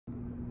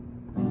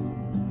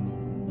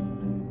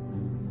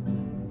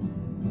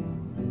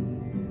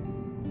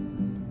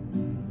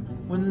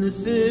when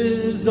this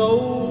is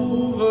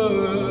over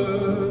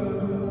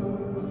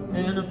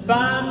and I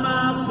find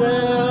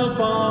myself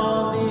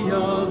on the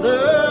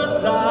other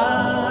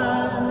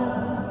side,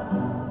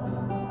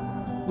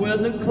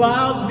 when the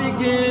clouds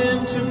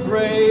begin to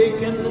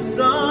break and the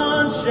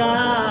sun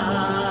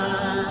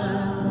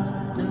shines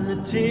and the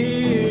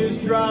tears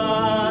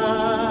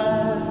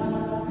dry,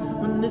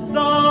 when this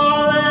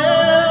all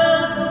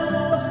ends,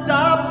 I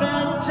stop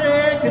and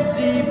take a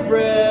deep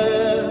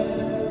breath,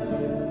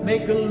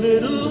 make a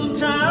little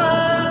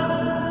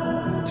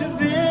time to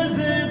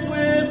visit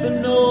with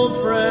an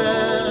old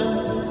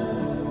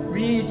friend,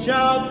 reach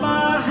out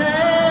my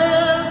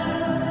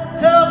hand,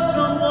 help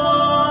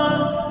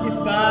someone if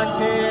I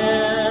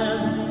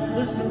can,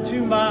 listen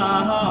to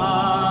my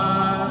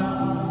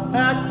heart,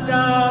 act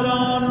out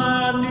on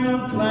my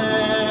new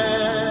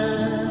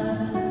plan,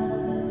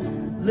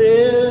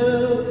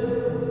 live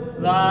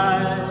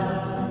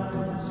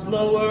life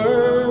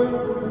slower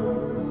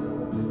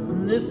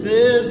when this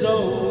is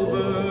over.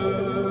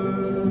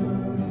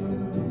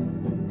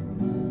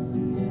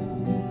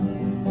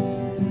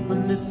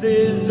 When this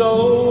is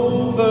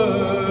over,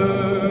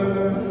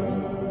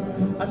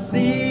 I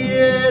see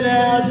it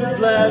as a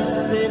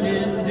blessing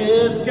in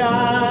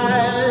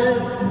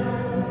disguise.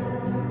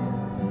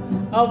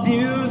 I'll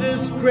view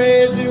this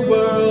crazy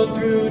world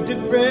through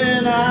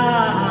different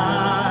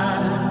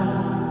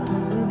eyes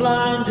and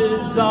blind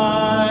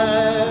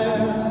desire.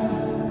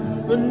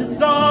 When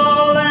this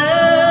all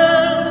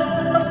ends,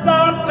 I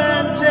stop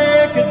and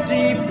take a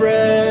deep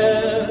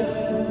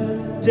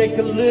breath, take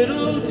a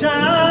little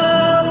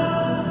time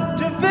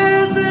to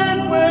visit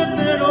with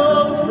an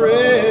old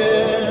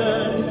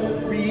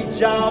friend,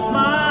 reach out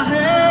my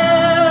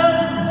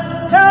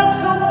hand, help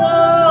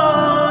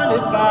someone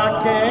if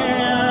I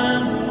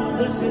can,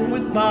 listen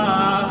with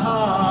my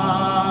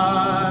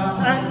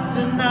heart,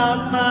 acting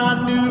out my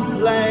new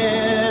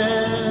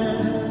plan,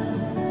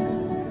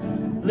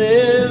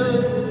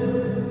 live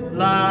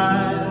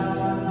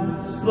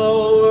life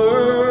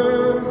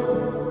slower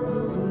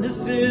when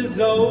this is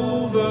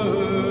over.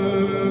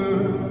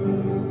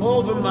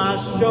 Over my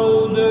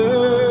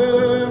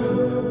shoulder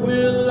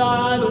will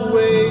lie the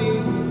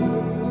weight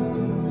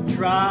that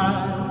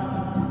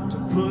tried to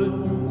put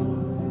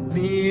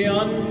me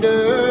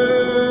under.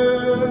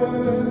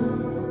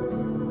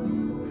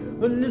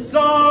 When this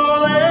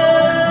all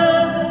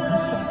ends, I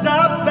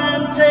stop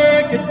and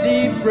take a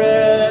deep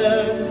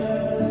breath,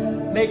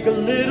 make a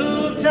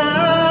little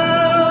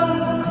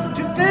time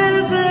to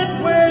visit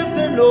with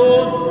an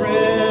old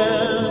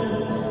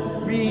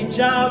friend, reach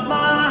out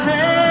my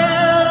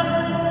hand,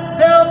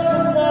 help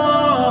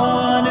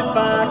someone if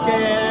I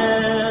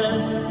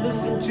can,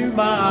 listen to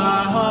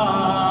my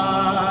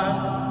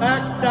heart,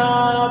 act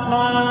out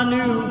my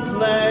new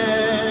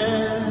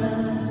plan,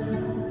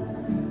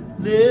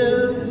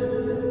 live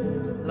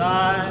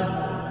life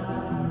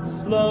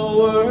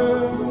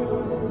slower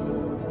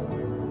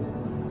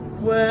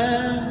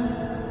when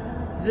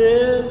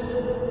this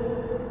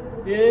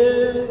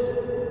is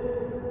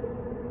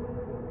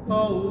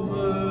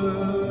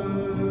over.